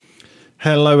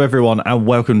Hello, everyone, and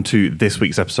welcome to this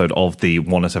week's episode of the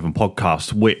 107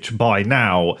 podcast, which by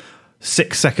now,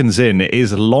 6 seconds in,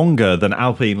 is longer than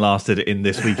Alpine lasted in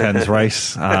this weekend's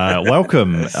race.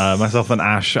 Welcome. Myself and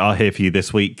Ash are here for you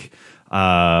this week.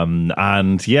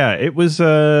 And yeah, it was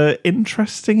an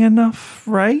interesting enough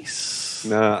race.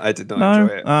 No, I did not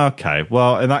enjoy it. Okay,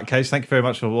 well, in that case, thank you very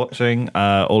much for watching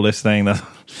or listening.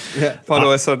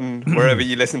 Follow us on wherever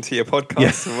you listen to your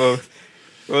podcast, and we'll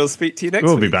speak to you next week.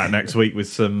 We'll be back next week with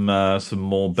some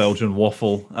more Belgian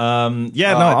waffle.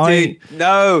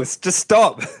 Just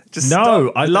stop.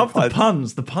 Stop. I love the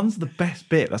puns. The puns are the best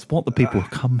bit. That's what the people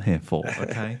come here for.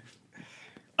 Okay.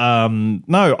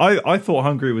 I thought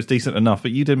Hungary was decent enough,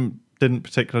 but you didn't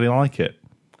particularly like it.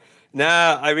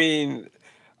 Nah, I mean,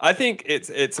 I think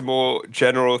it's a more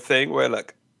general thing where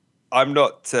I'm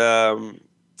not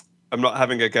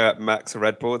having a go at Max or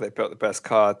Red Bull. They built the best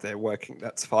car. They're working.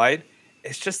 That's fine.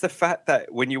 It's just the fact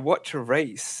that when you watch a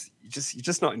race, you're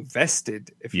just not invested.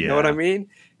 If you know what I mean,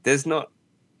 there's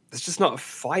just not a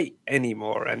fight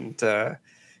anymore, and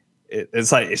it's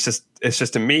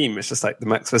just a meme. It's just like the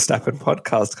Max Verstappen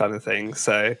podcast kind of thing.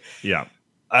 So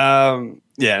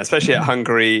especially at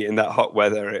Hungary in that hot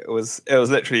weather, it was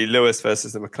literally Lewis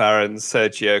versus the McLarens,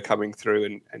 Sergio coming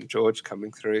through and George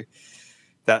coming through.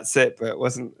 That's it, but it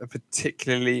wasn't a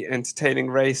particularly entertaining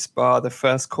race bar the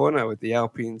first corner with the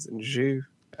Alpines and Zhou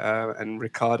and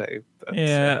Ricciardo. But,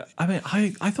 I mean,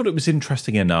 I thought it was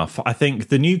interesting enough. I think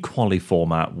the new quali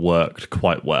format worked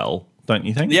quite well, don't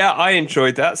you think? Yeah, I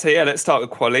enjoyed that. So yeah, let's start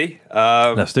with quali.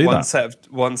 Let's do that.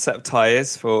 One set of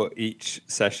tyres for each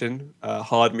session,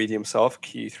 hard, medium, soft,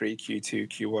 Q3, Q2,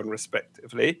 Q1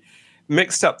 respectively.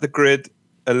 Mixed up the grid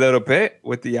a little bit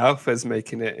with the Alphas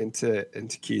making it into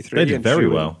Q3. They did very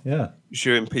well, yeah.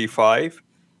 Zhou in P5.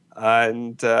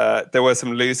 And there were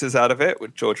some losers out of it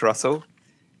with George Russell.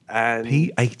 And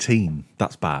P18,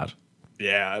 that's bad.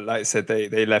 Yeah, like I said,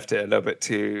 they left it a little bit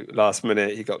too last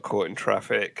minute. He got caught in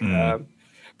traffic. But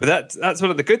that's one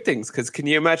of the good things, because can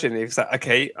you imagine if it's like,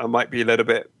 okay, I might be a little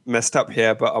bit messed up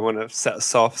here, but I want a set of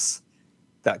softs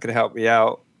that can help me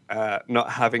out, not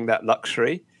having that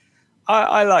luxury.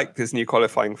 I like this new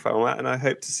qualifying format, and I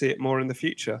hope to see it more in the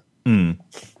future. I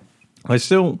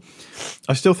still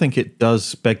think it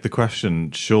does beg the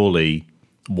question, surely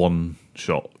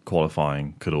one-shot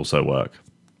qualifying could also work.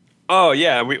 Oh,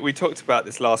 yeah, we talked about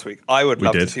this last week. I would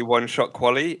love to see one-shot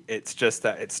quali. It's just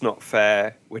that it's not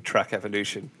fair with track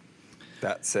evolution.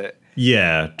 That's it.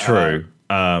 Yeah, true.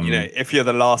 If you're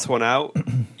the last one out,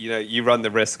 you run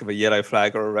the risk of a yellow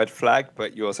flag or a red flag,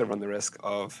 but you also run the risk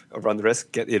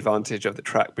get the advantage of the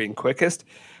track being quickest,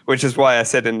 which is why I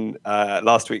said in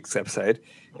last week's episode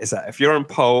is that if you're on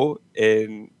pole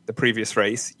in the previous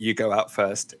race, you go out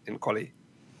first in quali.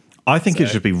 I think it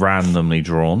should be randomly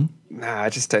drawn. Nah, I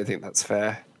just don't think that's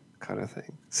fair, kind of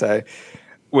thing. So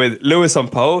with Lewis on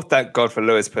pole, thank God for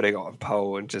Lewis putting it on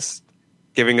pole and just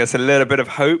giving us a little bit of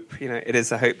hope. It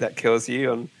is a hope that kills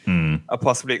you on a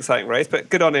possibly exciting race. But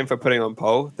good on him for putting on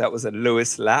pole. That was a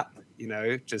Lewis lap,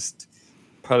 just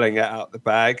pulling it out the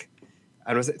bag.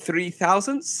 And was it 3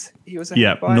 thousandths he was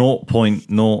ahead by?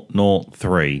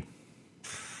 0.003.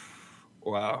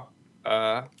 Wow.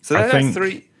 So that's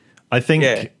three. I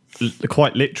think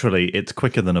quite literally, it's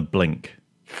quicker than a blink.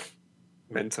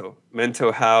 Mental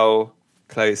how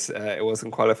close it was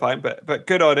in qualifying. But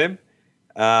good on him.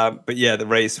 But yeah, the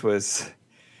race was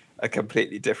a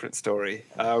completely different story.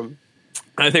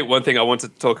 I think one thing I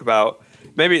wanted to talk about,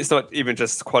 maybe it's not even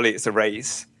just quality, it's a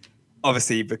race.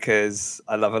 Obviously, because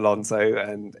I love Alonso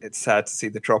and it's sad to see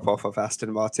the drop-off of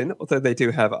Aston Martin, although they do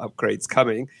have upgrades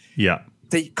coming. Yeah.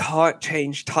 They can't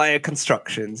change tyre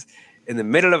constructions in the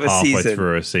middle of halfway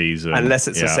through a season. Unless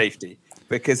it's a safety.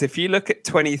 Because if you look at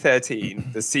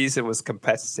 2013, the season was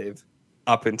competitive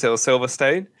up until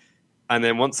Silverstone. And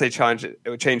then once they changed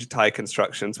the tyre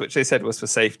constructions, which they said was for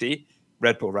safety,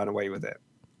 Red Bull ran away with it.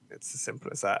 It's as simple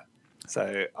as that.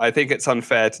 So I think it's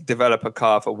unfair to develop a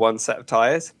car for one set of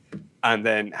tyres and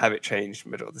then have it changed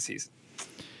middle of the season.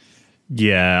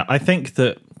 Yeah, I think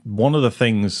that one of the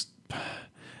things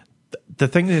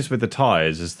is with the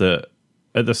tyres is that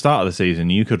at the start of the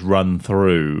season, you could run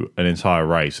through an entire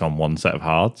race on one set of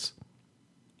hards,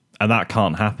 and that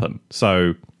can't happen.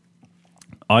 So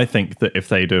I think that if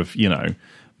they'd have,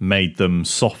 made them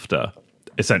softer,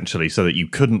 essentially, so that you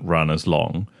couldn't run as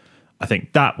long, I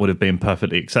think that would have been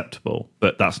perfectly acceptable.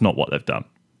 But that's not what they've done.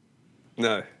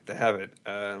 No, they haven't.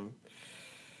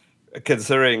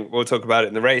 Considering, we'll talk about it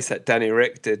in the race, that Danny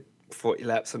Rick did 40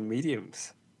 laps on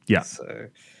mediums. Yeah. So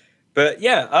But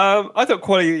yeah, I thought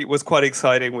quali was quite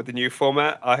exciting with the new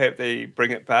format. I hope they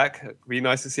bring it back. It'd be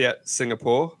nice to see at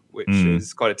Singapore, which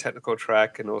is quite a technical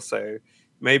track, and also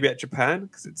maybe at Japan,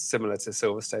 because it's similar to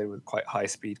Silverstone with quite high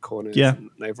speed corners and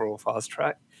an overall fast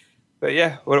track. But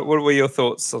yeah, what were your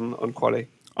thoughts on quali?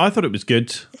 I thought it was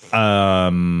good.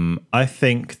 I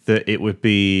think that it would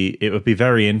be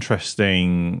very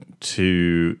interesting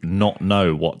to not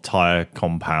know what tyre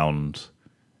compound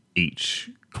each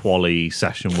quali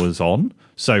session was on.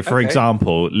 So, for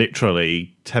example,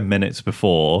 literally 10 minutes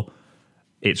before,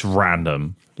 it's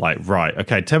random. Like, right,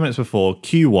 okay, 10 minutes before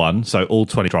Q1, so all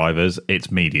 20 drivers,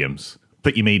 it's mediums.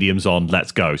 Put your mediums on,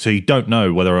 let's go. So you don't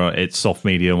know whether it's soft,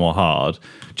 medium, or hard,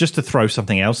 just to throw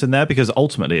something else in there, because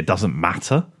ultimately it doesn't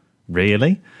matter,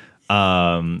 really.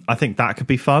 I think that could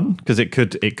be fun, because it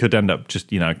could end up just,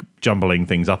 jumbling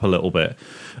things up a little bit.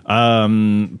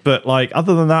 But like,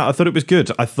 other than that, I thought it was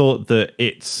good. I thought that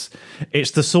it's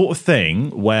the sort of thing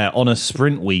where on a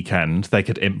sprint weekend they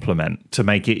could implement to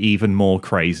make it even more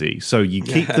crazy. So you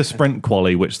keep the sprint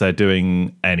quali, which they're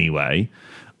doing anyway,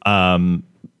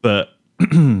 but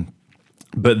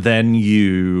then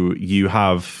you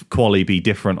have quali be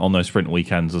different on those sprint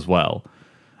weekends as well.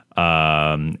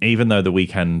 Even though the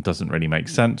weekend doesn't really make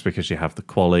sense, because you have the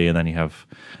quali and then you have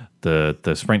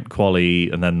the sprint quali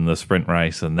and then the sprint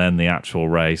race and then the actual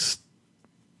race.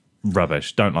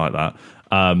 Rubbish. Don't like that.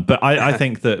 But I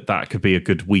think that could be a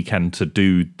good weekend to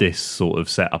do this sort of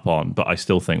setup on. But I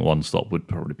still think one stop would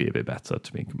probably be a bit better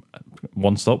to be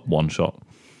one stop, one shot.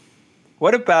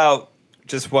 What about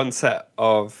just one set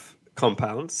of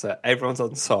compounds? So everyone's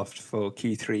on soft for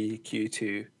Q3,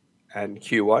 Q2, and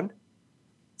Q1.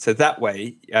 So that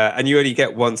way, and you only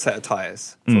get one set of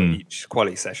tyres for each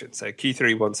quali session. So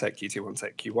Q3, one set, Q2, one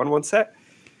set, Q1, one set.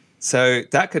 So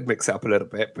that could mix it up a little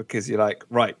bit, because you're like,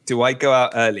 right, do I go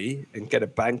out early and get a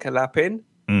banker lap in?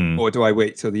 Or do I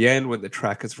wait till the end when the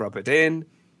track has rubbered in?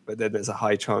 But then there's a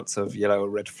high chance of yellow or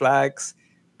red flags.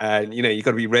 And, you've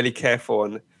got to be really careful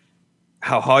on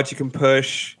how hard you can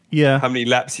push, how many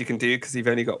laps you can do, because you've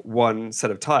only got one set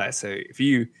of tyres. So if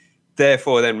you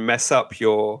therefore then mess up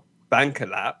your banker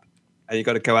lap and you've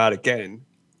got to go out again,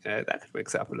 that could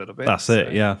mix it up a little bit. That's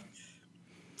it, yeah.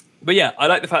 But yeah, I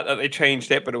like the fact that they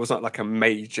changed it, but it was not like a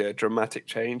major dramatic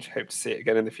change. Hope to see it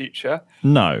again in the future.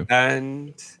 No.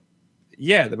 And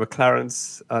yeah, the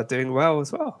McLarens are doing well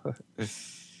as well.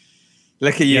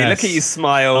 Look at you. Yes. Look at you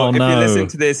smile. Oh, if no. you're listening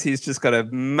to this, he's just got a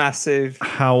massive...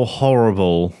 How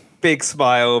horrible. Big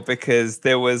smile, because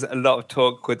there was a lot of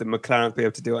talk with the McLaren being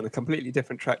able to do it on a completely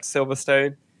different track to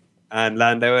Silverstone. And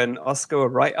Lando and Oscar were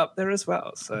right up there as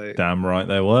well. So damn right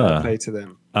they were. Play to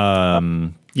them.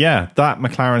 Yeah, that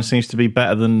McLaren seems to be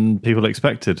better than people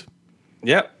expected.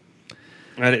 Yep.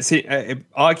 And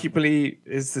it arguably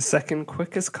is the second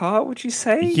quickest car, would you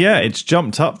say? Yeah, it's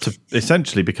jumped up to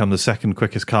essentially become the second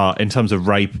quickest car in terms of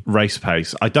race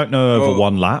pace. I don't know over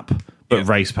one lap, but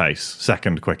race pace,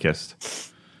 second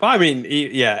quickest. I mean,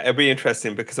 yeah, it'll be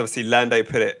interesting, because obviously Lando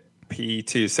put it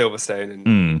P2 Silverstone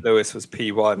and Lewis was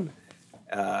P1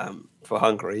 for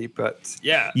Hungary. But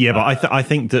yeah. Yeah, but I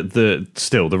think that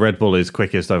the Red Bull is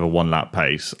quickest over one lap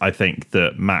pace. I think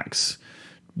that Max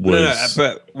was... No,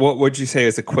 but what would you say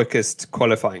is the quickest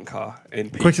qualifying car in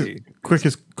P2?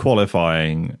 Quickest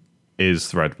qualifying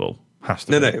is the Red Bull. Has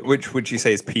to be. No. Which would you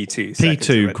say is P2?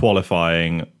 P2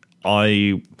 qualifying,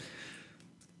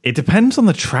 it depends on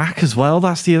the track as well.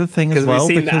 That's the other thing as well.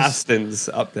 We've seen the Aston's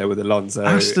up there with Alonso.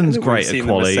 Aston's great at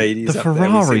quali. The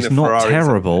Ferrari's not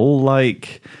terrible.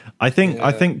 Like, I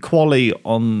think quali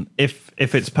on if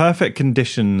it's perfect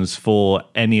conditions for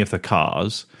any of the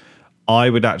cars, I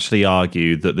would actually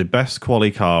argue that the best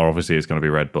quali car obviously is going to be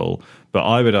Red Bull, but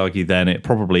I would argue then it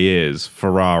probably is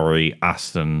Ferrari,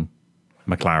 Aston,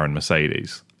 McLaren,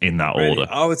 Mercedes in that order.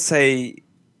 I would say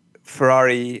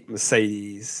Ferrari,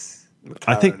 Mercedes. McLaren.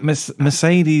 I think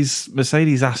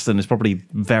Mercedes Aston is probably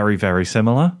very, very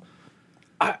similar.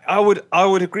 I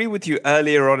would agree with you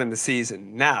earlier on in the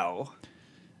season. Now,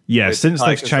 yeah, since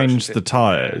they've changed the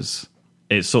tyres,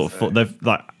 it's sort of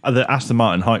the Aston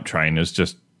Martin hype train has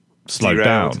just slowed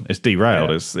down. It's derailed.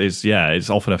 Yeah. It's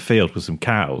off in a field with some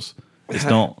cows. It's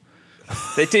not.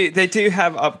 They do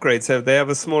have upgrades. So they have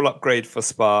a small upgrade for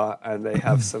Spa, and they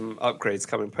have some upgrades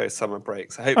coming post summer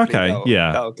break. So hopefully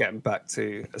that'll get them back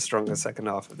to a stronger second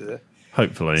half of the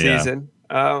season.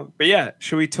 But yeah,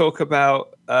 should we talk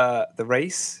about the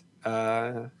race?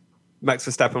 Max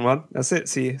Verstappen won. That's it.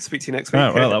 Speak to you next week.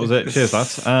 Oh, well, that was it. Cheers,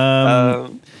 lads.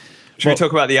 Should we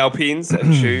talk about the Alpines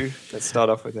and Shu? Let's start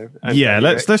off with them.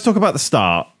 Let's talk about the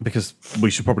start, because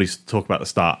we should probably talk about the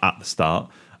start at the start.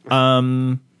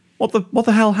 What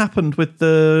the hell happened with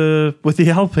the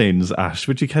Alpines, Ash?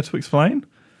 Would you care to explain?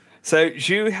 So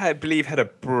Zhu, I believe, had a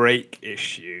brake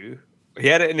issue. He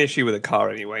had an issue with a car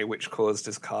anyway, which caused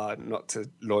his car not to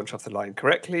launch off the line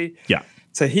correctly. Yeah.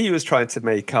 So he was trying to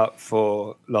make up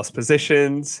for lost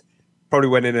positions. Probably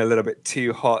went in a little bit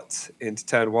too hot into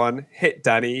turn one. Hit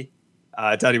Danny.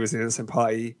 Danny was an innocent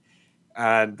party.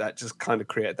 And that just kind of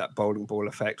created that bowling ball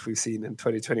effect we've seen in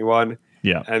 2021.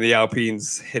 Yeah. And the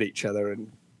Alpines hit each other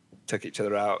and took each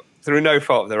other out through no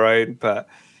fault of their own. But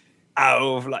out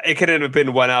of, like, it couldn't have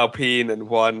been one Alpine and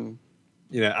one,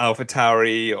 Alpha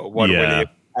Tauri or one Williams. It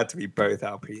had to be both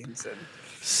Alpines. And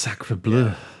Sacre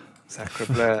bleu. Sacre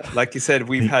bleu. Like you said,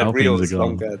 we've had Alpines Reels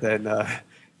longer than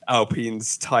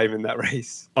Alpine's time in that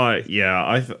race.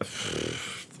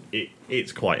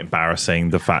 It's quite embarrassing,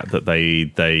 the fact that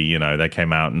they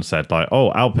came out and said, like,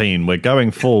 oh, Alpine, we're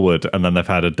going forward, and then they've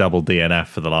had a double DNF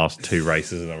for the last 2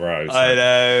 races in a row. So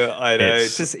I know.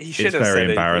 He should have very said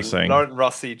embarrassing. Anything. Laurent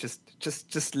Rossi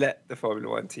just let the Formula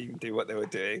One team do what they were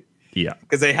doing. Yeah,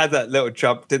 because they had that little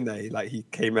jump, didn't they? Like, he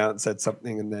came out and said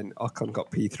something, and then Ocon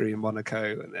got P3 in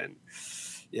Monaco, and then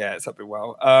it's up been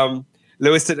well.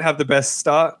 Lewis didn't have the best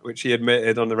start, which he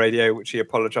admitted on the radio, which he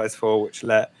apologized for, which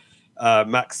let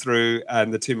Max through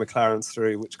and the 2 McLarens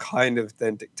through, which kind of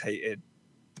then dictated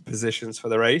the positions for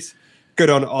the race. Good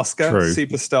on Oscar, True.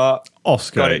 Superstar.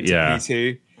 Oscar, got it to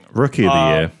P2. Rookie of the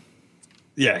year.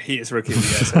 Yeah, he is rookie of the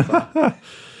year so far.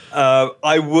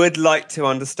 I would like to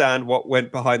understand what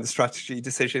went behind the strategy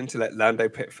decision to let Lando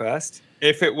pit first.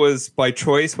 If it was by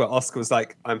choice, where Oscar was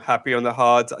like, I'm happy on the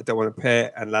hards, I don't want to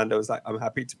pit, and Lando was like, I'm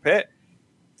happy to pit,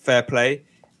 fair play.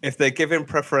 If they're giving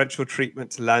preferential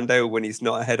treatment to Lando when he's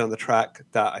not ahead on the track,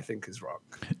 that I think is wrong.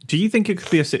 Do you think it could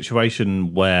be a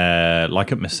situation where,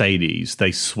 like at Mercedes,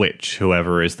 they switch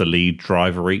whoever is the lead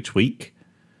driver each week?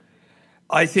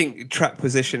 I think track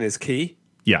position is key.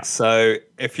 Yeah. So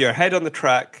if you're ahead on the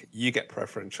track, you get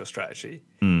preferential strategy.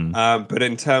 But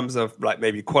in terms of like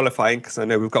maybe qualifying, because I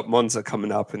know we've got Monza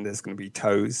coming up and there's going to be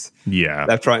toes. Yeah.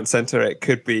 Left, right, and center. It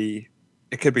could be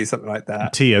something like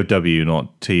that. TOW,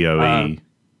 not TOE.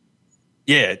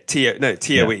 Yeah,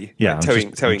 TOE. Yeah,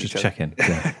 towing just each other. checking.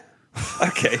 Yeah.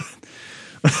 Okay.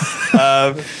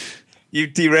 You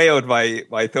derailed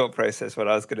my thought process. What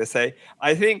I was going to say,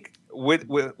 I think with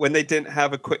when they didn't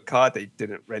have a quick car, they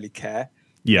didn't really care.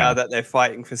 Yeah. Now that they're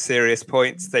fighting for serious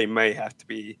points, they may have to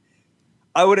be.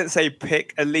 I wouldn't say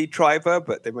pick a lead driver,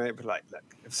 but they may be like,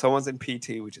 look, if someone's in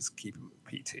P2, we just keep them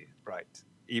in P2, right?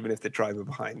 Even if the driver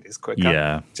behind is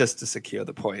quicker, just to secure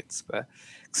the points. But I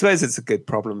suppose it's a good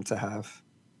problem to have.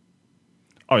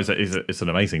 Oh, it's an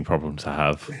amazing problem to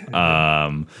have.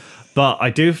 But I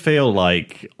do feel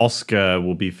like Oscar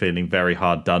will be feeling very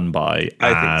hard done by,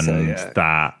 I think so,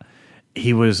 that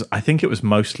I think it was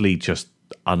mostly just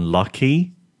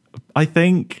unlucky. I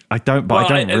don't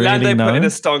really Lando know. put in a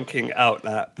stonking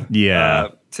outlap,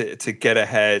 to get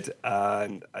ahead,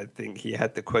 and I think he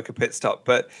had the quicker pit stop.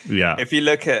 But if you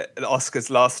look at Oscar's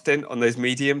last stint on those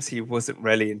mediums, he wasn't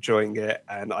really enjoying it.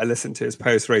 And I listened to his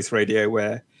post-race radio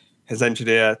where his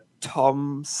engineer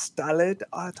Tom Stallard,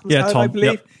 I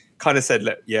believe, kind of said,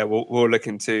 "Look, we'll look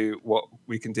into what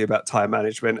we can do about tire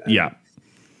management."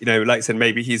 And, like I said,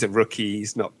 maybe he's a rookie;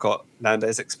 he's not got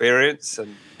Lando's experience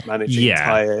and managing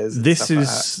tires. This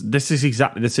is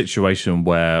exactly the situation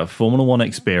where Formula One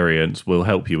experience will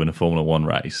help you in a Formula One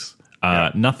race.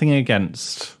 Nothing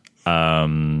against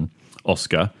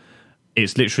Oscar.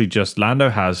 It's literally just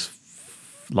Lando has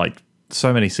like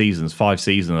so many seasons, 5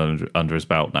 seasons under his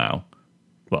belt now.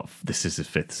 Well, this is his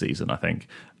 5th season, I think.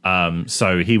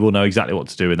 So he will know exactly what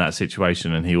to do in that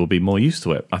situation, and he will be more used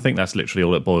to it. I think that's literally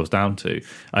all it boils down to.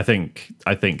 I think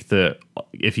that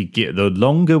if you get the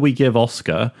longer we give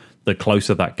Oscar, the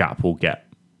closer that gap will get.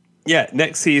 Yeah,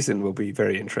 next season will be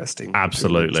very interesting.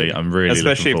 Absolutely, I'm really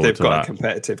especially looking if they've got that. a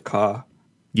competitive car.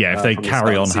 Yeah, if they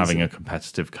carry on having a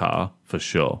competitive car, for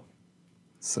sure.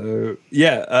 So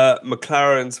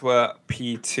McLarens were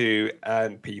P2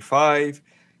 and P5.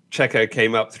 Checo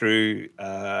came up through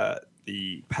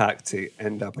the pack to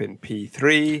end up in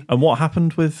P3. And what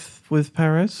happened with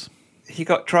Perez? He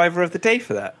got driver of the day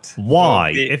for that.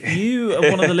 Why? If you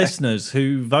are one of the listeners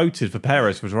who voted for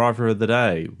Perez for driver of the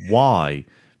day, why?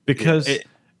 Because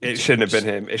it shouldn't have been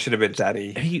him. It should have been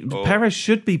Danny. Perez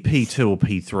should be P2 or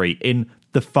P3 in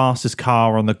the fastest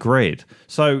car on the grid.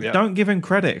 So don't give him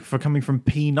credit for coming from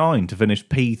P9 to finish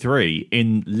P3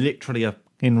 in literally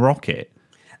in rocket.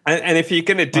 And if you're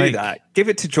going to do that, give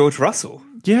it to George Russell.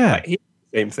 Yeah. He's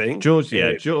same thing. George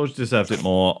deserved it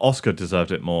more. Oscar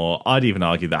deserved it more. I'd even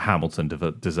argue that Hamilton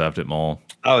deserved it more.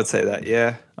 I would say that,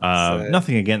 yeah.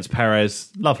 Nothing against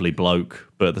Perez, lovely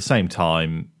bloke, but at the same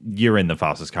time, you're in the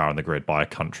fastest car on the grid by a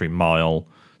country mile,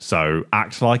 so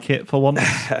act like it for once.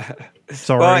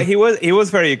 Sorry. Well, he was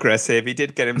very aggressive. He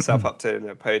did get himself up to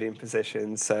a podium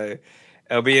position, so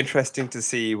it'll be interesting to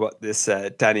see what this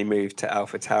Danny move to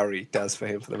AlphaTauri does for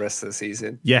him for the rest of the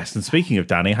season. Yes, and speaking of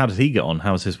Danny, how did he get on?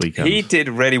 How was his weekend? He did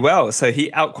really well. So he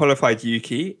outqualified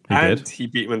Yuki he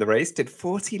beat him in the race, did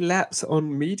 40 laps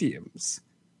on mediums.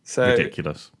 So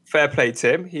ridiculous. Fair play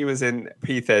to him. He was in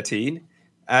P13.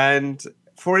 And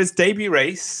for his debut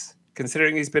race,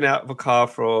 considering he's been out of a car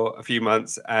for a few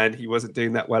months and he wasn't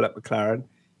doing that well at McLaren,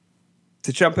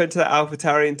 to jump into the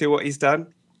AlphaTauri and do what he's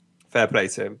done, fair play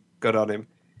to him. Good on him.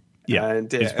 Yeah,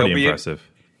 and it's pretty impressive.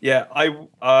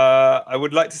 I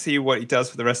would like to see what he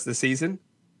does for the rest of the season.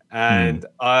 And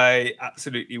I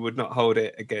absolutely would not hold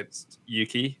it against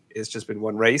Yuki. It's just been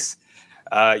one race.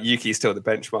 Yuki's still the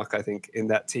benchmark, I think, in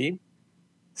that team.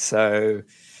 So,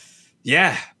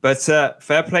 yeah. But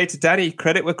fair play to Danny.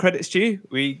 Credit where credit's due.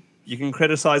 You can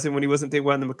criticize him when he wasn't doing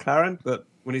well in the McLaren, but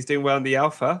when he's doing well in the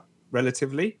Alpha,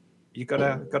 relatively, you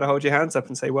gotta hold your hands up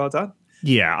and say well done.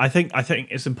 Yeah, I think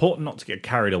it's important not to get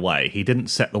carried away. He didn't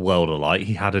set the world alight.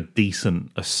 He had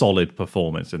a solid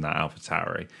performance in that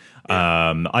AlphaTauri.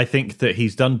 Yeah. I think that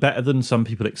he's done better than some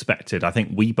people expected. I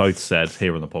think we both said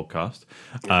here on the podcast,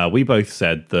 we both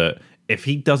said that if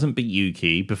he doesn't beat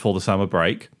Yuki before the summer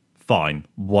break, fine,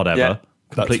 whatever, yeah,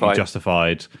 completely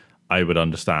justified. I would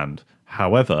understand.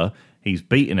 However, he's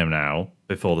beaten him now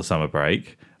before the summer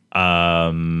break.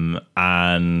 And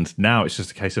now it's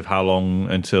just a case of how long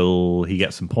until he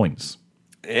gets some points.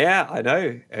 Yeah, I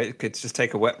know. It could just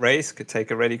take a wet race, could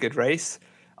take a really good race.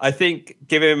 I think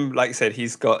give him, like I said,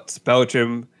 he's got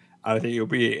Belgium, and I think he'll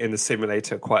be in the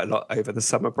simulator quite a lot over the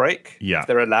summer break. Yeah. If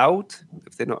they're allowed.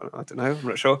 If they're not, I don't know. I'm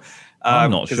not sure.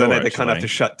 I'm not sure. Because I know they kind of have to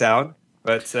shut down.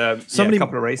 But a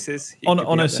couple of races.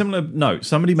 On a similar note,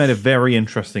 somebody made a very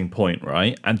interesting point,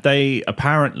 right? And they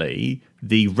apparently,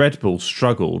 the Red Bull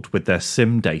struggled with their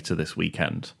sim data this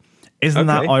weekend. Isn't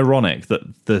that ironic that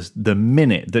the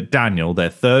minute that Daniel, their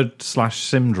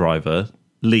third/sim driver,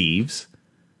 leaves,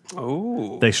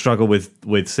 they struggle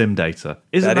with sim data?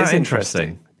 Isn't that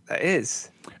interesting? That is.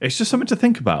 It's just something to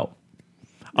think about.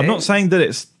 I'm not saying that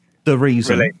it's the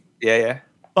reason. Really? Yeah.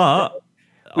 But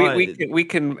we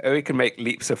can make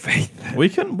leaps of faith. we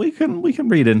can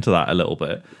read into that a little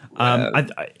bit.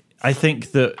 I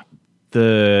think that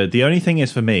the only thing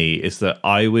is for me is that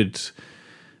I would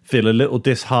feel a little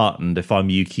disheartened if I'm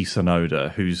Yuki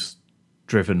Tsunoda, who's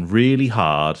driven really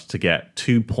hard to get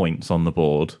 2 points on the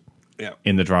board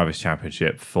in the Drivers'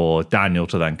 Championship, for Daniel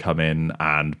to then come in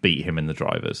and beat him in the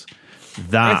Drivers.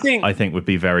 That I think would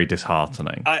be very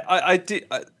disheartening.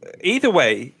 Either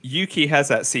way, Yuki has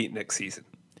that seat next season.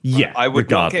 Yeah, I would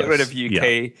not get rid of UK.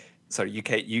 Yeah. Sorry,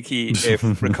 Yuki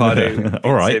if Ricardo.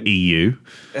 All right, EU.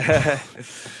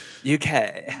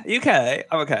 UK,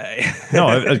 I'm okay.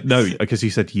 No, because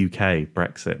you said UK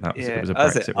Brexit. It was a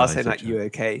Brexit. I'll say that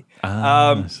UK.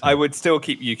 I would still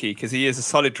keep Yuki because he is a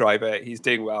solid driver. He's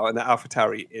doing well, and the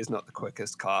AlphaTauri is not the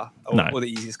quickest car or the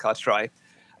easiest car to drive.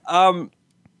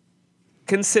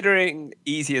 Considering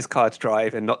easiest car to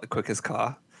drive and not the quickest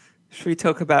car, should we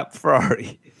talk about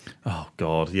Ferrari? Oh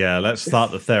God, yeah. Let's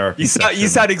start the therapy. You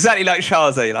sound exactly like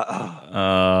Charles. You're like,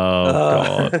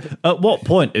 God. At what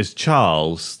point is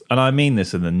Charles, and I mean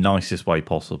this in the nicest way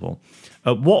possible,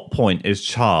 at what point is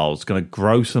Charles going to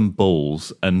grow some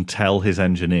balls and tell his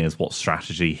engineers what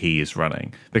strategy he is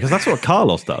running? Because that's what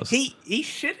Carlos does. He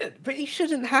shouldn't, but he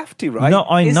shouldn't have to, right? No,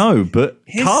 I know, but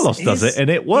Carlos does it and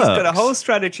it works. He's got a whole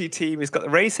strategy team. He's got the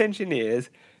race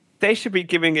engineers. They should be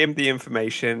giving him the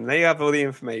information. They have all the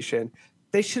information.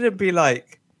 They shouldn't be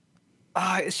like,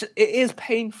 it is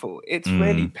painful. It's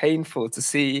really painful to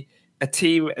see a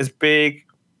team as big,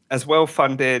 as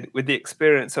well-funded, with the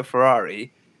experience of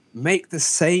Ferrari, make the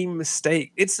same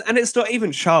mistake. It's not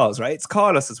even Charles, right? It's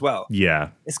Carlos as well. Yeah.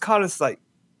 It's Carlos like,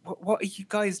 what are you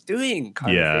guys doing?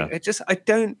 Kind of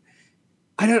thing.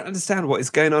 I don't understand what is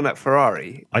going on at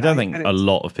Ferrari. I don't think a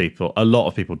lot of people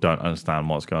don't understand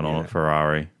what's going on at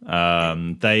Ferrari.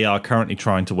 They are currently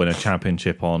trying to win a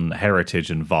championship on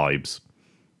heritage and vibes,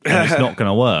 and it's not going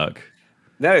to work.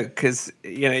 No, because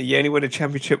you only win a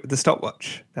championship with the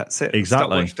stopwatch. That's it.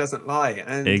 Exactly. The stopwatch doesn't lie.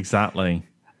 And exactly.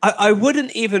 I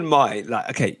wouldn't even mind. Like,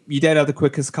 okay, you don't have the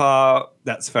quickest car.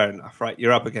 That's fair enough, right?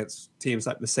 You're up against teams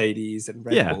like Mercedes and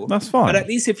Red Bull. Yeah, that's fine. But at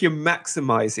least if you're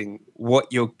maximizing what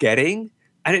you're getting.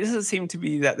 And it doesn't seem to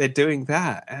be that they're doing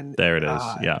that. And there it is.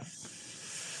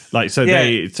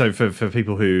 For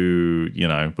people who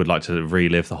would like to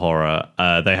relive the horror,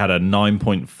 they had a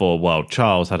 9.4. Well,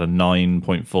 Charles had a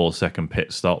 9.4 second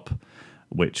pit stop,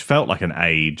 which felt like an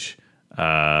age.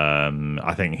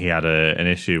 I think he had an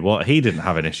issue. Well, he didn't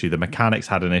have an issue. The mechanics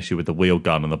had an issue with the wheel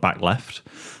gun on the back left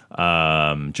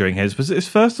during his. Was it his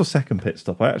first or second pit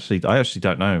stop? I actually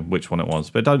don't know which one it was,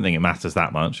 but I don't think it matters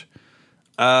that much.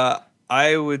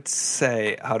 I would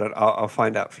say, hold on, I'll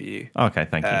find out for you. Okay,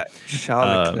 thank you,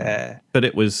 Charles Leclerc. But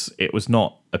it was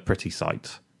not a pretty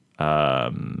sight,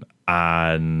 and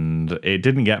it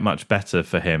didn't get much better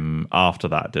for him after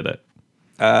that, did it?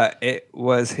 It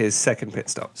was his second pit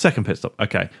stop. Second pit stop,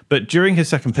 okay. But during his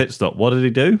second pit stop, what did he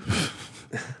do?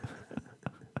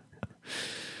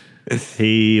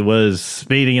 He was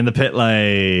speeding in the pit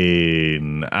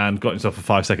lane and got himself a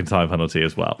 5-second time penalty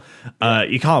as well.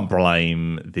 You can't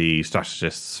blame the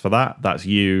strategists for that. That's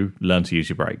you. Learn to use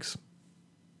your brakes.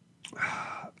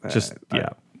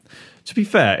 To be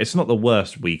fair, it's not the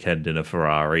worst weekend in a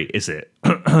Ferrari, is it?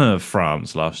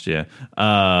 France last year.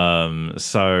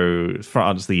 So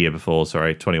France the year before,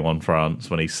 21 France,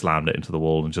 when he slammed it into the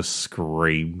wall and just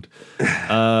screamed. Was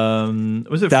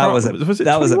it that France?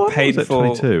 was a painful.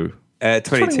 Was it 22? 22.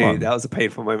 21. That was a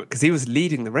painful moment because he was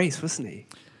leading the race, wasn't he?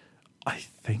 I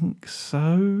think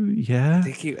so. Yeah. I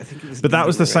think he was. But that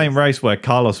was the same race where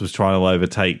Carlos was trying to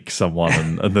overtake someone,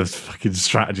 and the fucking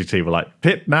strategy team were like,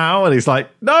 "Pit now," and he's like,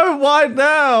 "No, why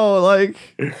now?" Like,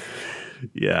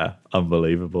 yeah,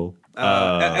 unbelievable.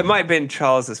 It might have been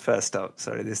Charles's first stop.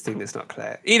 Sorry, this thing is not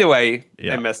clear. Either way,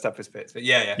 they messed up his pits. But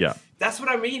yeah. That's what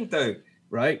I mean, though.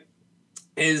 Right?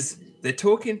 Is they're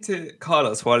talking to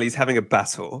Carlos while he's having a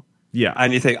battle. Yeah,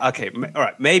 and you think, okay, all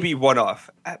right, maybe one off,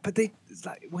 but it's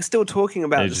like we're still talking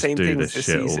about the same things this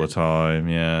season all the time,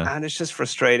 yeah, and it's just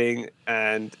frustrating.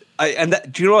 And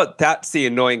do you know what? That's the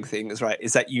annoying thing, is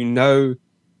that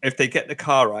if they get the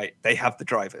car right, they have the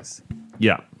drivers.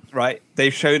 Yeah, right.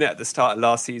 They've shown it at the start of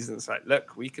last season. It's like,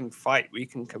 look, we can fight, we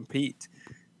can compete.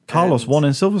 Carlos won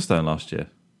in Silverstone last year.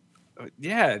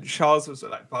 Yeah, Charles was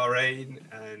at Bahrain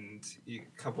and a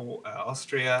couple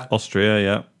Austria,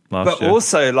 yeah. But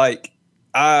also,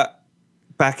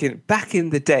 back in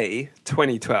the day,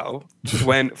 2012,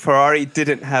 when Ferrari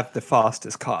didn't have the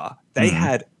fastest car, they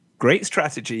had great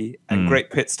strategy and great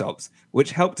pit stops,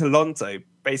 which helped Alonso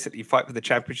basically fight for the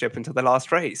championship until the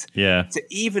last race. Yeah. So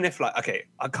even if,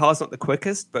 our car's not the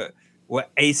quickest, but we're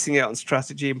acing it on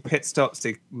strategy and pit stops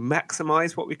to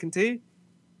maximize what we can do.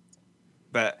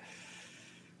 But,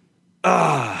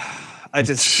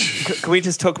 can we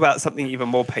just talk about something even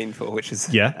more painful, which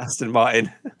is Aston Martin?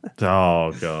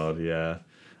 Oh God, yeah.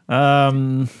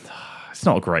 It's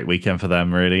not a great weekend for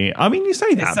them, really. I mean, you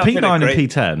say that P9 and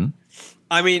P10.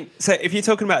 I mean, so if you're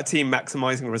talking about a team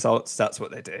maximizing results, that's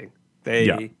what they're doing.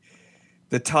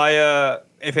 The tire,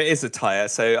 if it is a tire.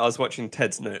 So I was watching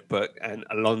Ted's notebook, and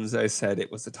Alonso said it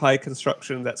was the tire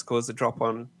construction that's caused the drop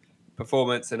on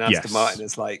performance, and Aston Martin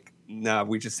is like, no,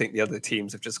 we just think the other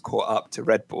teams have just caught up to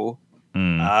Red Bull.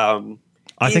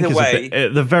 I think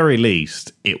at the very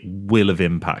least, it will have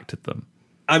impacted them.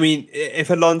 I mean, if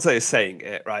Alonso is saying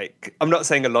it, right? I'm not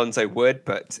saying Alonso would,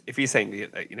 but if he's saying,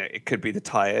 it could be the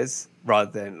tires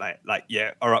rather than our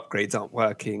upgrades aren't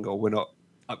working or we're not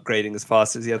upgrading as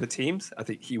fast as the other teams. I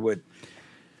think he would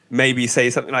maybe say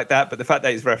something like that. But the fact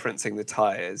that he's referencing the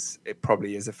tires, it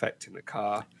probably is affecting the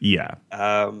car. Yeah.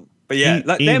 But yeah,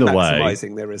 they're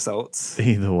maximizing their results.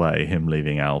 Either way, him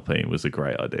leaving Alpine was a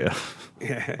great idea.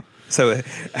 Yeah. So,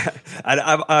 and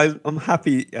I'm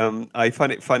happy. I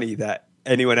find it funny that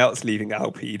anyone else leaving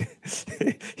Alpine,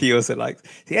 he also likes.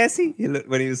 Yeah, see,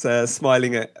 when he was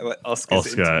smiling at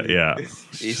Oscar's interview, yeah,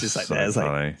 he's just like, so "There's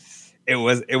like,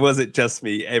 it wasn't just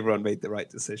me. Everyone made the right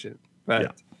decision."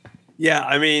 But yeah,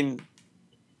 I mean,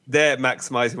 they're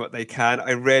maximizing what they can.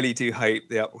 I really do hope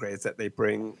the upgrades that they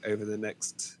bring over the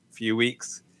next few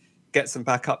weeks gets them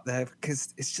back up there,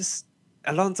 because it's just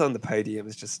Alonso on the podium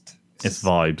is just. It's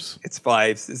vibes. It's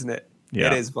vibes, isn't it?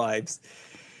 Yeah. It is vibes.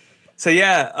 So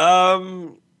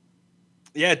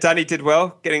Danny did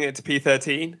well getting it to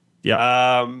P13.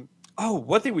 Yeah.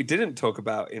 One thing we didn't talk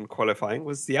about in qualifying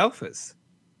was the Alphas.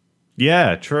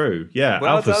 Yeah, true. Yeah,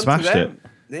 Alpha smashed it.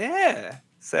 Yeah.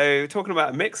 So talking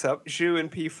about a mix-up, Zhou in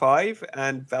P5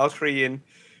 and Valtteri in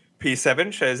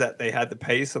P7 shows that they had the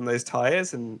pace on those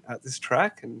tyres and at this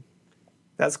track, and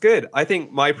that's good. I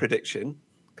think my prediction,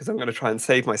 because I'm going to try and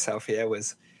save myself here,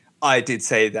 was I did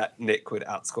say that Nick would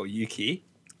outscore Yuki.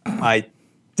 I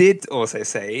did also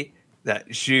say that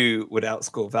Zhou would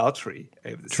outscore Valtteri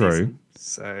over the season.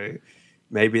 So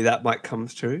maybe that might come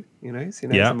true, So,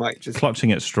 I might just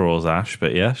clutching at straws, Ash,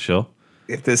 but yeah, sure.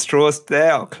 If there's straws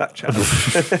there, I'll clutch out.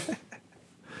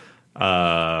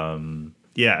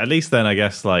 Yeah, at least then I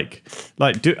guess like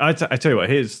do I tell you what,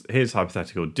 here's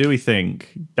hypothetical. Do we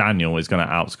think Daniel is going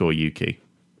to outscore Yuki?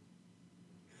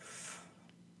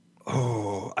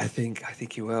 Oh, I think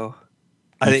he will.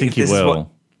 I think he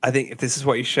will. I think if this is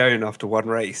what he's shown after one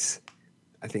race,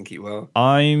 I think he will.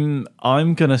 I'm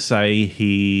gonna say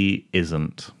he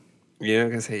isn't. You're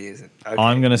gonna say he isn't. Okay.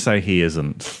 I'm gonna say he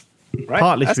isn't. Right,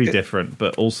 partly that's to be good. different,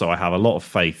 but also I have a lot of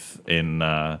faith in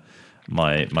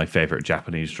my favorite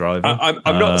Japanese driver.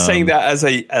 I'm not saying that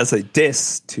as a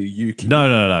diss to Yuki.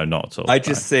 No, not at all. I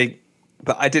just think,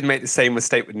 but I did make the same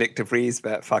mistake with Nick DeVries,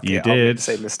 but fuck You it, I'll make did. the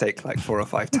same mistake like 4 or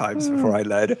 5 times before I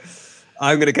learn.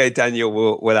 I'm going to go Daniel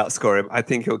will outscore him. I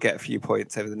think he'll get a few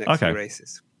points over the next few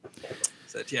races.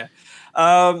 So yeah.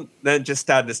 Then just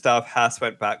standard stuff. Haas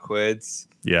went backwards.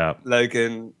 Yeah.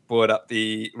 Logan brought up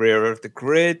the rear of the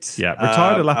grid. Yeah,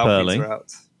 retired a lap Alpine's early. are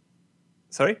out.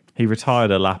 Sorry? He retired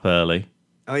a lap early.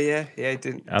 Oh, yeah. Yeah,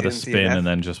 didn't Had a spin and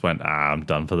then just went, I'm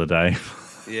done for the day.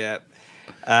 Yeah.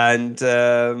 And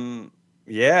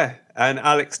yeah. And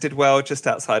Alex did well just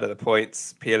outside of the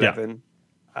points, P11.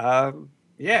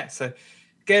 Yeah. So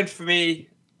again, for me,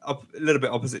 a little bit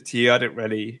opposite to you. I didn't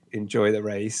really enjoy the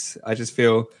race. I just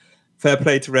feel fair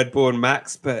play to Red Bull and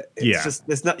Max, but it's just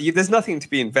there's nothing to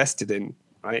be invested in,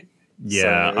 right?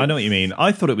 Yeah, So, I know what you mean.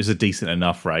 I thought it was a decent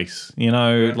enough race. You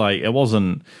know, like it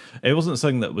wasn't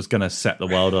something that was going to set the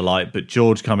world alight. But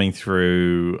George coming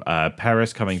through,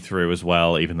 Perez coming through as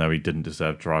well, even though he didn't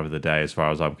deserve driver of the day as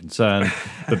far as I'm concerned.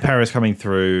 But Perez coming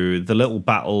through, the little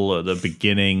battle at the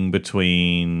beginning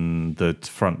between the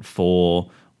front four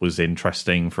was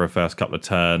interesting for a first couple of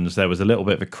turns. There was a little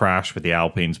bit of a crash with the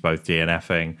Alpines both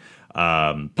DNFing.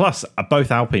 Plus,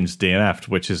 both Alpines DNF'd,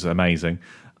 which is amazing.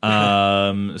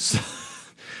 So,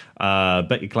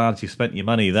 bet you're glad you spent your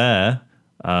money there.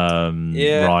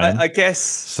 Ryan. I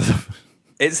guess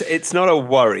it's not a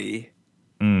worry.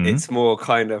 It's more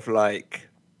kind of like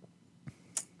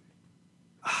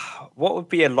what would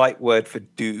be a light word for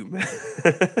doom?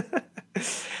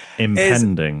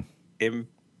 Impending. Doom.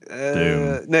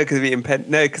 Doom. No, because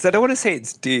No, because I don't want to say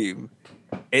it's doom.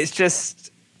 It's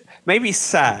just maybe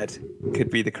sad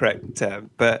could be the correct term,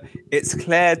 but it's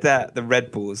clear that the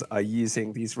Red Bulls are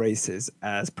using these races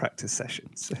as practice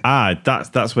sessions.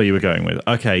 That's where you were going with.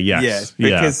 Okay, yes.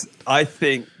 Yeah, because I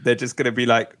think they're just going to be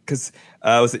like, because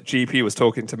was it GP was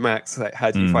talking to Max, like,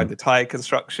 how do you find the tire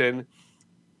construction?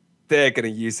 They're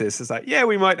going to use this as like, yeah,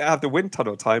 we might not have the wind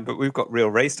tunnel time, but we've got real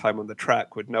race time on the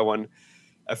track with no one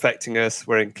affecting us.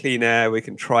 We're in clean air. We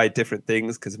can try different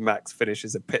things because Max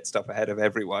finishes a pit stop ahead of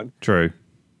everyone. True.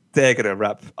 They're going to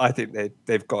wrap. I think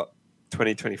they've got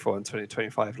 2024 and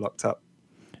 2025 locked up.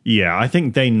 Yeah, I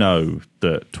think they know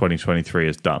that 2023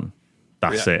 is done.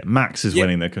 That's it. Max is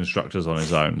winning the constructors on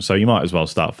his own, so you might as well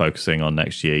start focusing on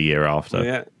next year after.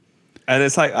 Yeah. And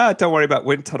it's like, don't worry about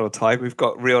wind tunnel time. We've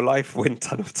got real life wind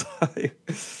tunnel time.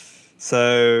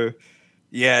 So,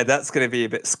 yeah, that's going to be a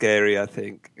bit scary, I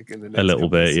think. In the next a little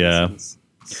bit, yeah.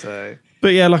 So, but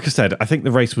yeah, like I said, I think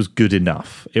the race was good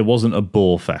enough. It wasn't a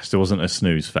bore fest. It wasn't a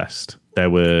snooze fest. There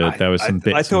were some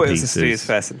bits. I thought and it was pieces. a snooze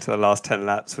fest until the last 10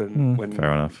 laps when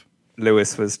fair enough.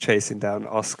 Lewis was chasing down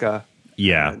Oscar.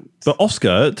 Yeah, but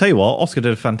Oscar, tell you what, Oscar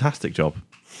did a fantastic job.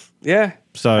 Yeah.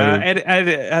 So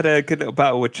had a good little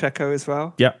battle with Checo as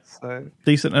well. Yeah. So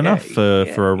decent enough for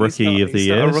a rookie of the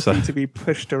year. Not a rookie to be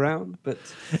pushed around, but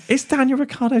is Daniel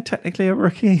Ricciardo technically a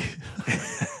rookie?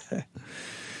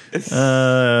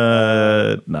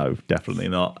 No, definitely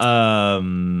not.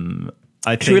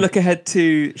 Should we look ahead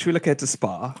to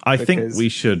Spa? I think we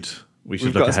should. We've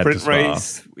look got a ahead to sprint Spa.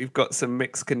 race. We've got some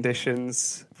mixed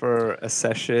conditions for a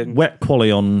session. Wet quali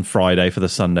on Friday for the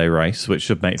Sunday race, which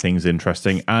should make things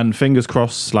interesting. And fingers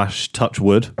crossed / touch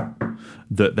wood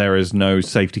that there is no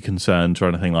safety concerns or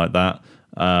anything like that.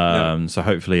 So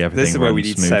hopefully everything this is where we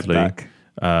runs need Seb smoothly. back.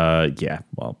 Yeah.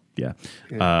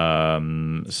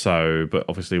 So, but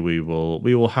obviously we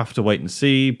will have to wait and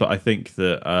see. But I think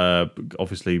that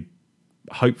obviously,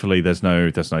 hopefully there's no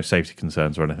safety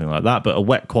concerns or anything like that. But a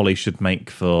wet quali should make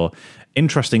for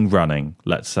interesting running,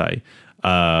 let's say.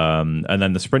 And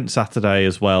then the sprint Saturday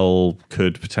as well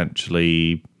could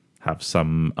potentially have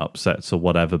some upsets or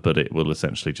whatever, but it will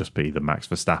essentially just be the Max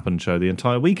Verstappen show the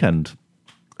entire weekend.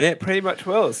 It pretty much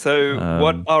will. So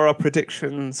what are our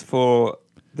predictions for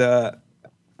the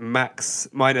minus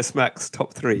max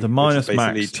top three? The minus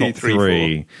max top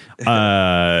three.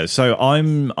 So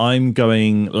I'm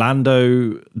going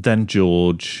Lando, then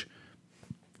George,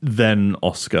 then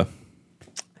Oscar.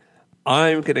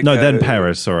 I'm going to No, go... then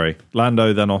Perez, sorry.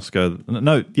 Lando, then Oscar.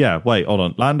 No, yeah, wait, hold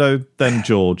on. Lando, then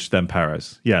George, then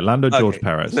Perez. Yeah, Lando, George, Okay.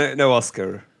 Perez. No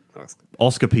Oscar.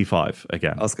 Oscar P5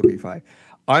 again. Oscar P5.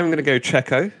 I'm going to go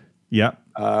Checo. Yeah.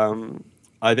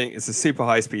 I think it's a super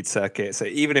high-speed circuit, so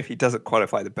even if he doesn't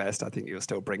qualify the best, I think he'll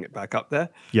still bring it back up there.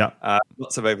 Yeah.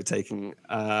 Lots of overtaking.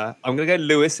 I'm going to go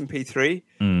Lewis in P3.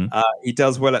 He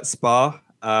does well at Spa,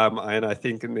 and I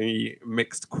think in the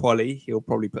mixed quali, he'll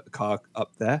probably put the car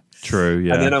up there. True,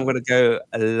 yeah. And then I'm going to go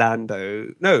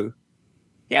Lando. No.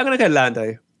 Yeah, I'm going to go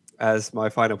Lando as my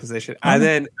final position. And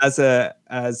then as a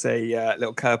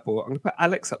little curveball, I'm going to put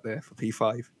Alex up there for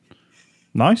P5.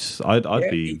 Nice. I'd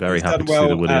be very happy to see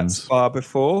the Williams. At Spa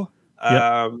before,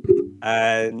 Yep.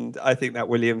 and I think that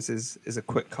Williams is a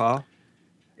quick car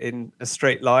in a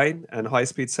straight line and high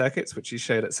speed circuits, which he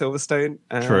showed at Silverstone.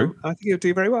 True. I think he'll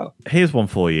do very well. Here's one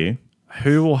for you.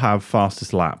 Who will have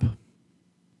fastest lap?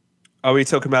 Are we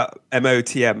talking about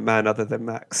MOTM, man other than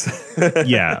Max?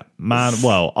 Yeah, man.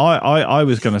 Well, I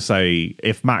was going to say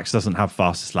if Max doesn't have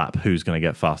fastest lap, who's going to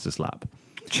get fastest lap?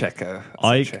 Checo.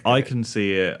 I can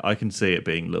see it. I can see it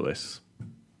being Lewis.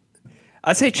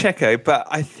 I'd say Checo, but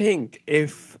I think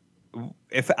if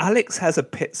Alex has a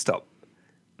pit stop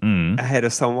ahead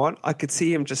of someone, I could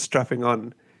see him just strapping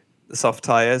on the soft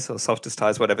tires or softest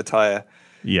tires, whatever tire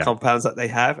compounds that they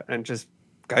have, and just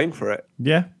going for it.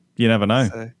 Yeah, you never know.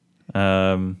 So,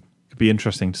 it'd be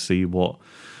interesting to see what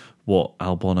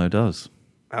Albon does.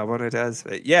 Albon does,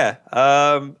 but yeah.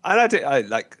 And I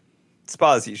like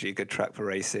Spa's usually a good track for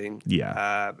racing.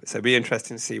 Yeah. So it'd be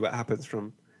interesting to see what happens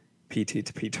from P2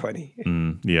 to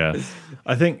P20. Yeah,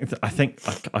 I think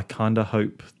I kind of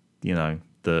hope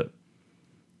that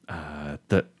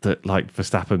like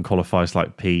Verstappen qualifies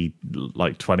like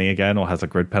P20 again or has a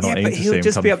grid penalty to see him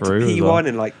just come be up to through. P1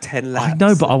 in like 10 laps. I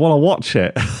know, but I want to watch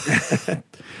it.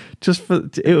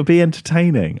 It would be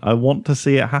entertaining. I want to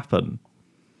see it happen.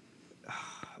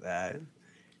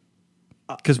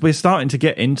 Because we're starting to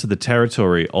get into the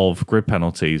territory of grid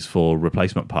penalties for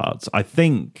replacement parts. I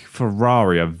think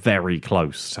Ferrari are very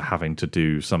close to having to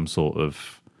do some sort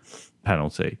of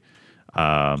penalty.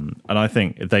 And I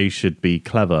think they should be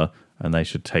clever and they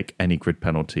should take any grid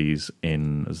penalties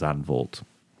in Zandvoort.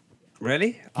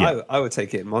 Really? Yeah. I would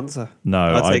take it in Monza.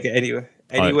 No, I'd take it anywhere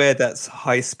that's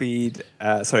high speed,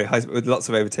 with lots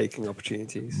of overtaking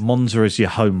opportunities. Monza is your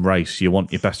home race. You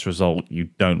want your best result. You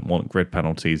don't want grid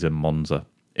penalties in Monza.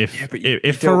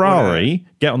 If Ferrari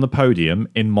get on the podium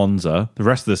in Monza, the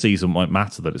rest of the season won't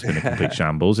matter that it's been a complete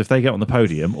shambles. If they get on the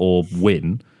podium or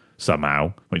win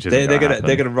somehow, which is they're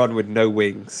gonna run with no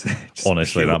wings.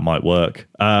 Honestly, that might work.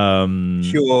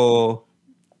 Pure.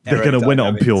 They're going to win it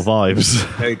on pure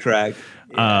vibes. No drag.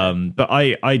 Yeah. But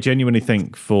I genuinely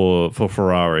think for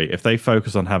Ferrari, if they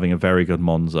focus on having a very good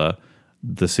Monza,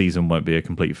 the season won't be a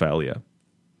complete failure.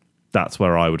 That's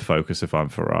where I would focus if I'm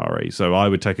Ferrari. So I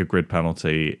would take a grid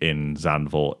penalty in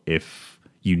Zandvoort if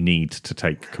you need to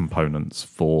take components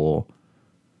for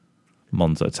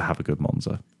Monza to have a good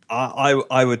Monza.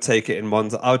 I would take it in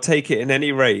Monza. I would take it in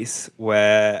any race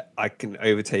where I can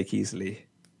overtake easily.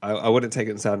 I wouldn't take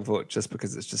it in Zandvoort just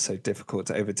because it's just so difficult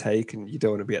to overtake and you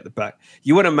don't want to be at the back.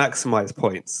 You want to maximize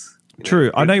points.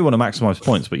 True. I know you want to maximize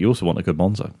points, but you also want a good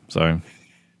Monza. So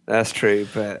that's true,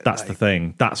 but that's the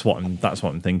thing. That's what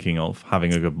I'm thinking of.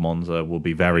 Having a good Monza will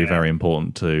be very, very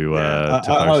important to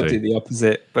I would do the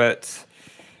opposite, but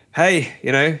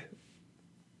hey,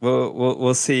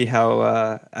 we'll see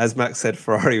how, as Max said,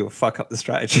 Ferrari will fuck up the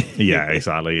strategy. Yeah,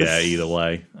 exactly. Yeah, either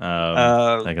way,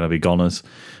 they're going to be goners.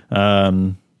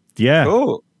 Yeah,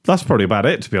 cool. That's probably about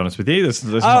it. To be honest with you, there's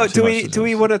do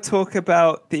we want to talk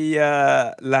about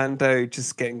the Lando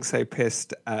just getting so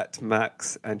pissed at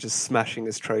Max and just smashing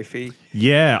his trophy?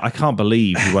 Yeah, I can't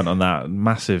believe he went on that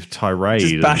massive tirade.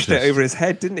 Just bashed it over his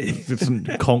head, didn't he? Just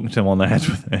conked him on the head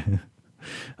with it.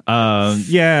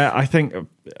 Yeah, I think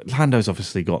Lando's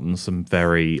obviously gotten some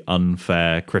very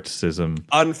unfair criticism.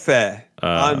 Unfair.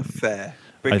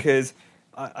 Because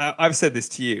I've said this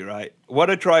to you, right? What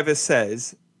a driver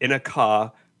says in a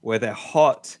car where they're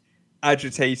hot,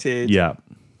 agitated,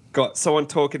 got someone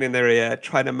talking in their ear,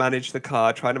 trying to manage the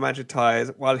car, trying to manage the tires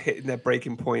while hitting their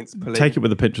braking points. Take it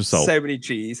with a pinch of salt. So many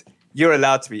G's. You're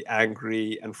allowed to be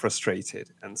angry and frustrated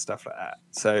and stuff like that.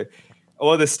 So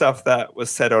all the stuff that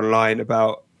was said online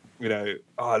about,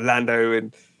 Lando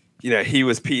and, he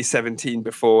was P17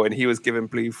 before and he was given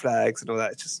blue flags and all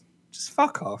that. Just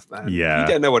fuck off, man. Yeah. You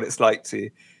don't know what it's like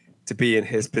to be in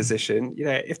his position.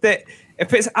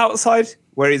 If it's outside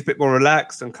where he's a bit more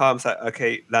relaxed and calm, it's like,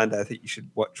 okay, Lando, I think you should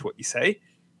watch what you say.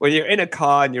 When you're in a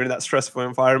car and you're in that stressful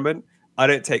environment, I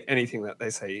don't take anything that they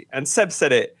say. And Seb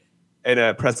said it in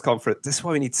a press conference. This is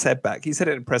why we need Seb back. He said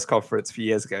it in a press conference a few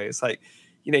years ago. It's like,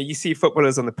 you see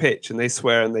footballers on the pitch and they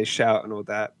swear and they shout and all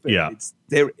that. But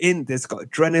there's got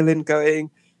adrenaline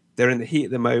going. They're in the heat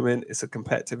of the moment. It's a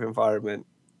competitive environment.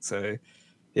 So,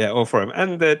 yeah, all for him.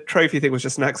 And the trophy thing was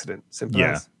just an accident. Simple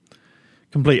as.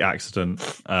 Complete accident.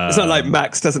 It's not like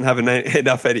Max doesn't have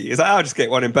enough Eddie. He's like, I'll just get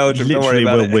one in Belgium. Don't worry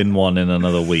about it. Will win one in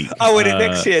another week. I'll win it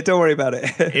next year. Don't worry about it.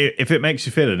 If it makes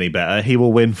you feel any better, he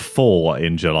will win 4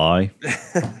 in July.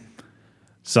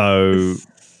 So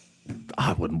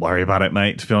I wouldn't worry about it,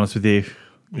 mate, to be honest with you.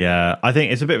 Yeah, I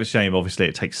think it's a bit of a shame. Obviously,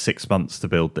 it takes 6 months to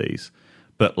build these.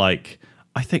 But,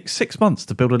 I think 6 months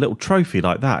to build a little trophy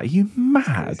like that. Are you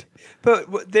mad?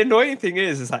 But the annoying thing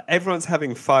is like everyone's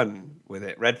having fun with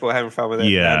it. Red Bull having fun with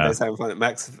it. Lando's having fun with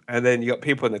Max. And then you got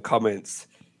people in the comments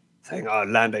saying, "Oh,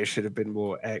 Lando should have been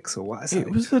more X or what."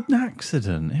 It was an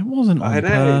accident. It wasn't on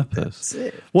purpose.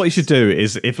 What you should do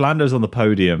is, if Lando's on the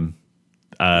podium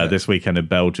this weekend in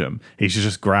Belgium, he should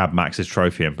just grab Max's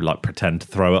trophy and pretend to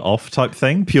throw it off type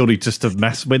thing, purely just to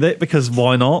mess with it, because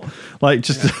why not?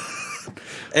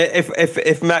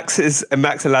 If Max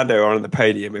and Lando are on the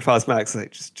podium, if I was Max,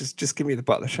 just give me the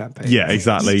bottle of champagne. Yeah,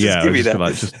 exactly. Just give me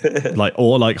that.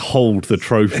 Or hold the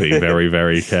trophy very,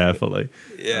 very carefully.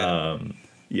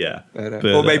 Yeah.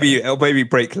 Or maybe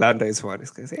break Lando's one.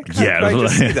 I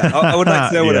would like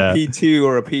to know what a P2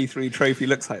 or a P3 trophy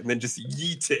looks like, and then just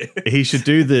yeet it. He should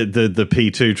do the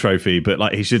P2 trophy,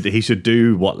 but he should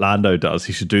do what Lando does.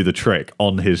 He should do the trick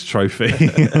on his trophy,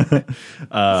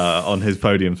 on his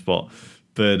podium spot.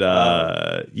 But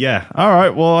all right.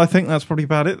 Well, I think that's probably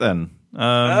about it then.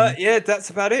 That's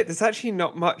about it. There's actually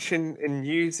not much in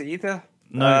news either.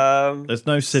 No, there's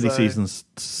no silly season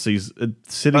stuff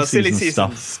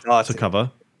to cover.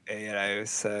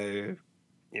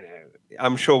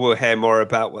 I'm sure we'll hear more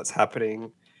about what's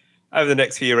happening over the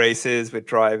next few races with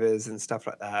drivers and stuff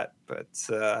like that. But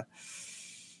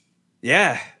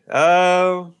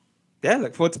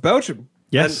look forward to Belgium.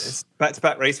 Yes, and it's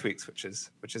back-to-back race weeks, which is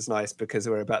nice because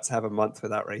we're about to have a month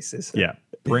without races. So. Yeah,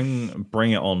 bring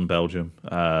it on, Belgium,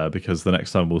 because the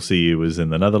next time we'll see you is in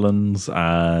the Netherlands,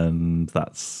 and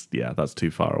that's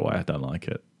too far away. I don't like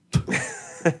it.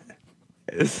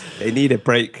 They need a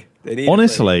break.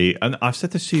 Honestly, and I've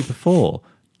said this to you before,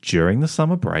 during the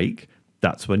summer break,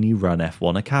 that's when you run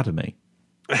F1 Academy,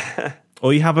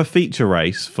 or you have a feature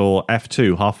race for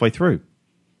F2 halfway through.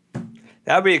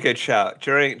 That'd be a good shout.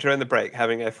 During the break,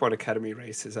 having F1 Academy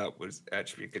races up was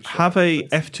actually a good shout. Have a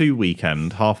F2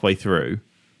 weekend halfway through,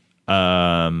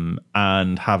 and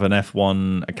have an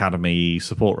F1 Academy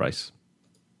support race.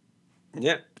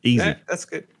 Yeah. Easy. Yeah, that's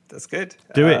good. That's good.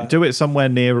 Do it somewhere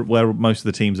near where most of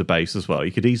the teams are based as well.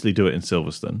 You could easily do it in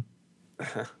Silverstone.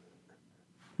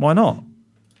 Why not?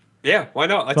 Yeah, why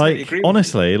not? I totally agree.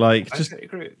 Honestly, I totally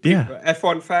agree.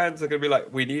 F1 fans are going to be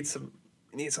like, we need something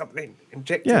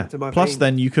injected into my Plus, vein.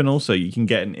 then you can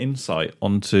get an insight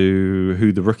onto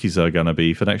who the rookies are going to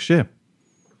be for next year.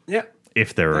 Yeah.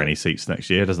 If there are any seats next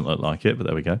year. It doesn't look like it, but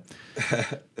there we go.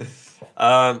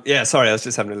 Sorry, I was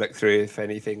just having a look through if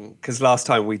anything, because last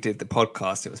time we did the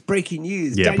podcast, it was breaking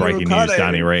news. Yeah, breaking news.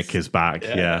 Danny Rick is back.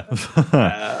 Yeah.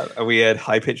 And we had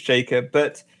High Pitch Jacob.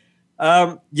 But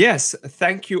yes,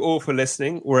 thank you all for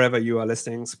listening, wherever you are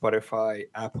listening, Spotify,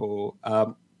 Apple.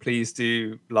 Please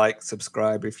do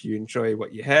subscribe if you enjoy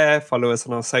what you hear. Follow us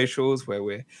on our socials where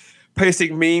we're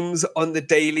posting memes on the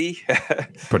daily.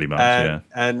 Pretty much,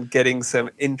 and getting some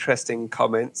interesting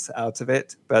comments out of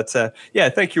it. But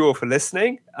thank you all for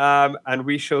listening. And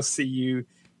we shall see you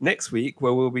next week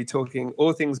where we'll be talking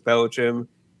all things Belgium.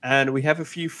 And we have a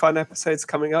few fun episodes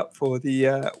coming up for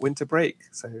the winter break.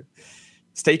 So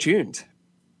stay tuned.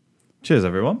 Cheers,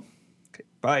 everyone. Okay,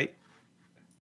 bye.